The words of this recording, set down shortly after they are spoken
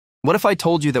What if I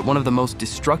told you that one of the most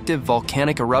destructive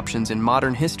volcanic eruptions in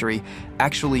modern history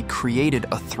actually created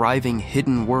a thriving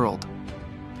hidden world?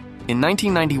 In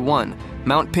 1991,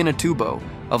 Mount Pinatubo,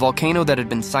 a volcano that had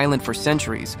been silent for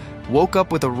centuries, woke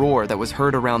up with a roar that was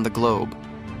heard around the globe.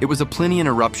 It was a Plinian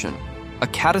eruption, a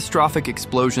catastrophic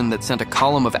explosion that sent a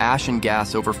column of ash and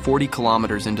gas over 40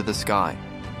 kilometers into the sky.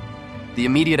 The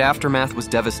immediate aftermath was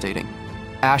devastating.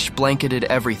 Ash blanketed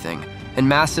everything, and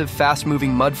massive,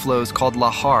 fast-moving mudflows called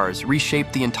LAHARs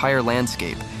reshaped the entire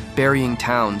landscape, burying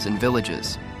towns and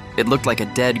villages. It looked like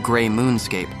a dead gray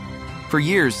moonscape. For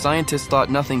years, scientists thought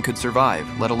nothing could survive,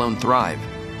 let alone thrive.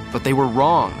 But they were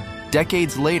wrong.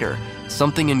 Decades later,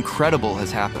 something incredible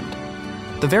has happened.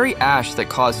 The very ash that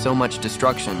caused so much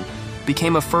destruction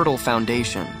became a fertile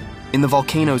foundation. In the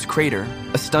volcano's crater,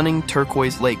 a stunning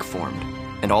turquoise lake formed,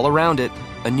 and all around it,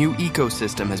 a new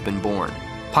ecosystem has been born.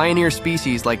 Pioneer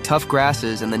species like tough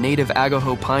grasses and the native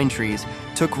agaho pine trees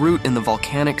took root in the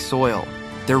volcanic soil.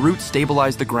 Their roots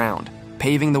stabilized the ground,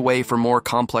 paving the way for more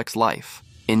complex life.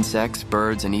 Insects,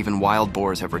 birds, and even wild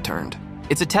boars have returned.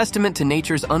 It's a testament to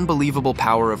nature's unbelievable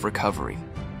power of recovery.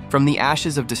 From the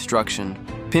ashes of destruction,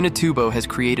 Pinatubo has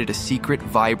created a secret,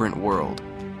 vibrant world,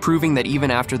 proving that even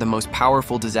after the most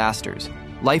powerful disasters,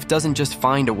 life doesn't just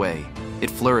find a way, it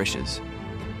flourishes.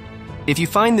 If you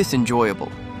find this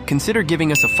enjoyable, consider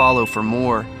giving us a follow for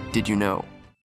more Did You Know?